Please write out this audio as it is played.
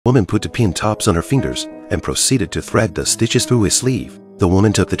woman put the pin tops on her fingers and proceeded to thread the stitches through his sleeve. The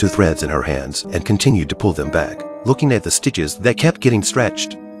woman took the 2 threads in her hands and continued to pull them back, looking at the stitches that kept getting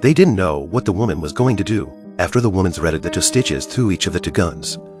stretched. They didn't know what the woman was going to do. After the woman threaded the 2 stitches through each of the 2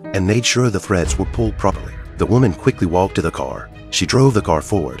 guns and made sure the threads were pulled properly, the woman quickly walked to the car. She drove the car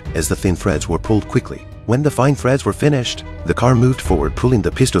forward as the thin threads were pulled quickly. When the fine threads were finished, the car moved forward, pulling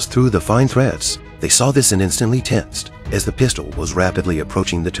the pistols through the fine threads. They saw this and instantly tensed as the pistol was rapidly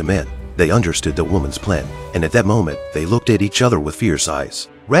approaching the 2 men. They understood the woman's plan, and at that moment, they looked at each other with fierce eyes,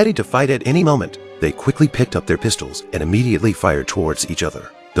 ready to fight at any moment. They quickly picked up their pistols and immediately fired towards each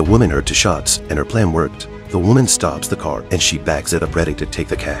other. The woman heard 2 shots and her plan worked. The woman stops the car and she backs it up, ready to take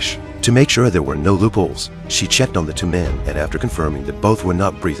the cash. To make sure there were no loopholes, she checked on the 2 men, and after confirming that both were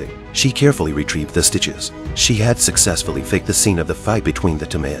not breathing, she carefully retrieved the stitches. She had successfully faked the scene of the fight between the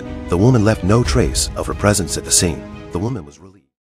 2 men. The woman left no trace of her presence at the scene. The woman was relieved.